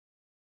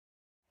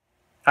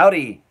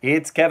Howdy,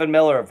 it's Kevin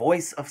Miller,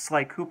 voice of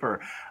Sly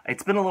Cooper.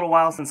 It's been a little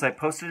while since I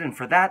posted, and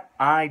for that,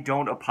 I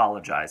don't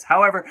apologize.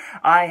 However,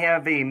 I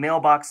have a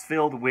mailbox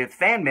filled with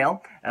fan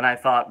mail, and I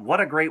thought,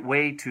 what a great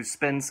way to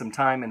spend some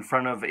time in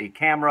front of a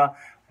camera,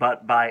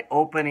 but by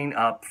opening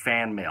up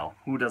fan mail.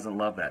 Who doesn't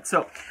love that?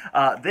 So,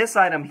 this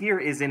item here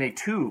is in a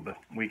tube.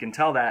 We can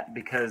tell that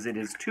because it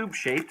is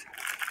tube-shaped,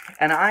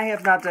 and I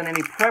have not done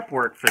any prep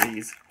work for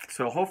these,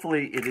 so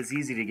hopefully it is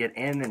easy to get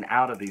in and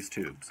out of these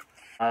tubes.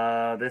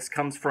 This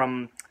comes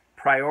from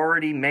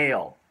Priority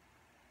Mail.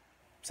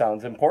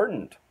 Sounds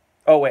important.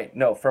 Oh wait,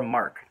 no, from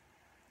Mark.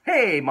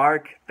 Hey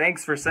Mark,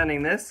 thanks for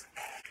sending this.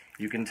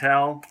 You can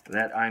tell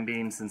that I'm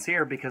being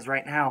sincere because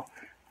right now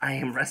I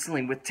am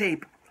wrestling with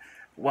tape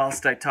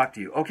whilst I talk to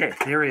you. Okay,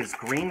 there is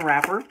green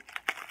wrapper.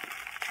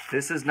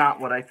 This is not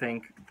what I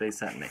think they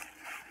sent me.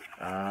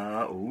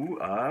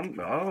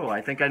 Oh,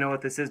 I think I know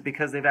what this is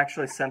because they've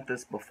actually sent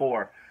this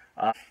before.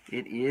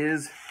 It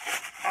is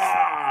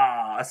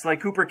a Sly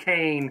Cooper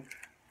cane,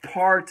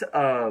 part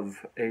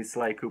of a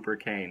Sly Cooper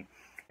cane.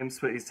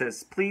 He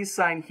says, please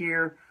sign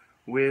here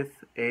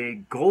with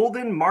a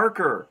golden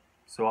marker.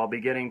 So I'll be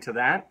getting to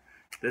that.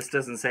 This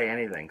doesn't say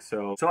anything.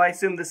 So I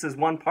assume this is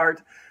one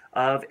part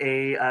of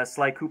a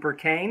Sly Cooper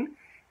cane.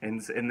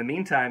 And in the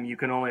meantime, you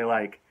can only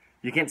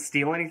you can't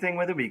steal anything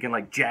with it, but you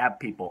can jab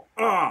people.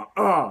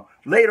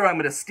 Later I'm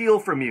going to steal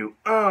from you.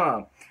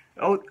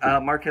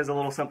 Mark has a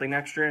little something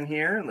extra in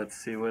here. Let's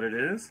see what it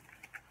is.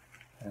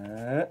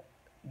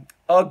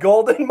 A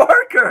golden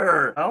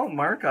marker! Oh,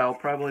 Mark, I'll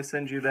probably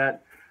send you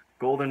that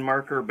golden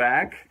marker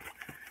back.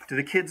 Do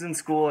the kids in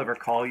school ever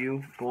call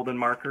you golden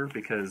marker?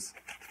 Because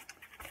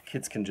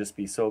kids can just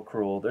be so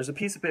cruel. There's a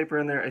piece of paper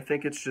in there. I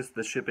think it's just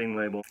the shipping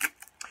label.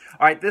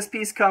 All right, this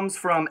piece comes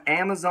from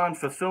Amazon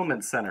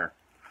Fulfillment Center.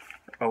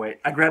 Oh, wait,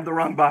 I grabbed the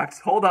wrong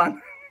box. Hold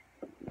on.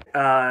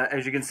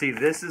 As you can see,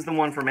 this is the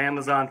one from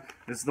Amazon.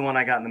 This is the one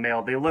I got in the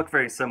mail. They look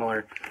very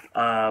similar,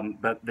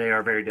 but they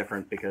are very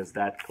different because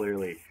that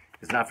clearly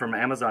is not from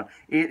Amazon.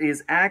 It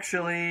is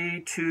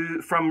actually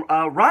from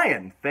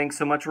Ryan. Thanks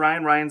so much,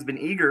 Ryan. Ryan's been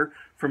eager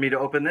for me to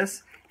open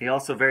this. He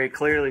also very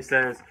clearly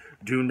says,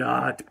 do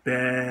not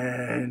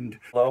bend.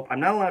 I'm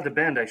not allowed to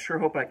bend. I sure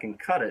hope I can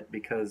cut it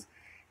because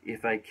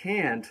if I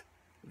can't,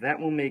 that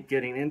will make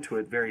getting into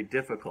it very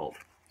difficult.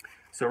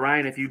 So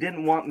Ryan, if you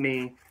didn't want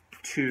me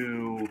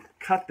to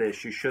cut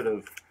this, you should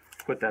have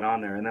put that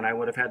on there, and then I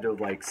would have had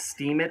to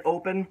steam it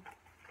open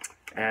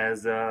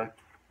as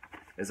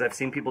I've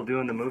seen people do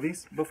in the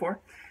movies before.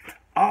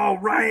 Oh,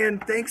 Ryan,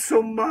 thanks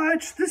so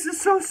much. This is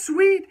so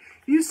sweet.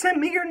 You sent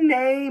me your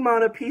name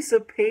on a piece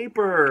of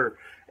paper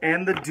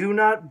and the do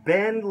not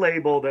bend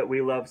label that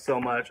we love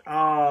so much. Oh,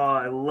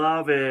 I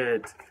love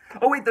it.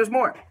 Oh, wait, there's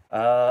more.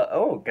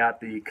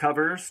 Got the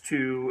covers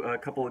to a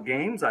couple of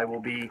games. I will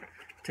be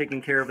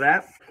taking care of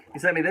that. You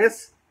sent me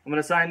this. I'm going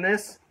to sign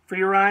this for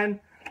you, Ryan.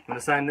 I'm going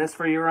to sign this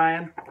for you,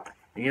 Ryan.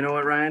 And you know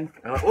what, Ryan?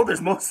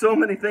 There's so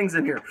many things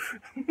in here.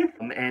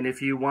 And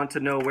if you want to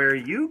know where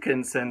you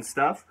can send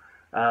stuff,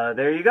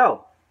 there you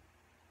go.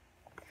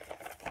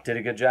 Did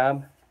a good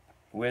job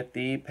with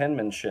the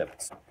penmanship.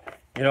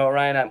 You know what,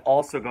 Ryan? I'm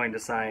also going to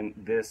sign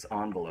this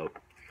envelope,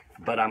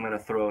 but I'm going to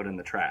throw it in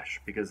the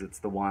trash because it's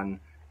the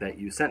one that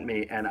you sent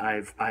me, and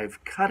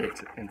I've cut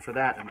it, and for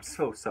that, I'm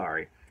so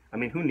sorry. I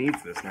mean, who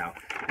needs this now?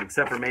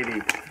 Except for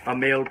maybe a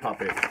mail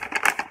puppet.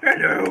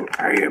 Hello,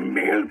 I am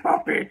Mail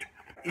Puppet.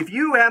 If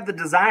you have the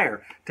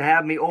desire to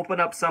have me open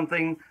up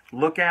something,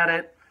 look at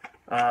it,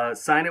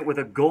 sign it with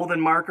a golden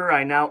marker.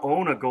 I now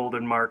own a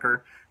golden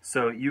marker,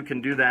 so you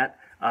can do that.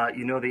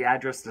 You know the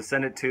address to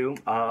send it to.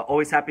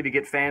 Always happy to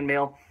get fan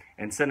mail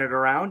and send it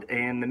around.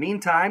 In the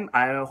meantime,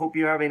 I hope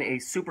you're having a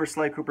super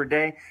Sly Cooper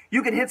day.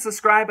 You can hit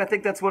subscribe. I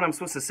think that's what I'm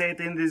supposed to say at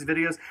the end of these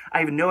videos. I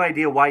have no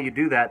idea why you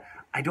do that.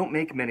 I don't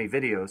make many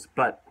videos,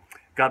 but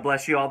God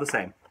bless you all the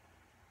same.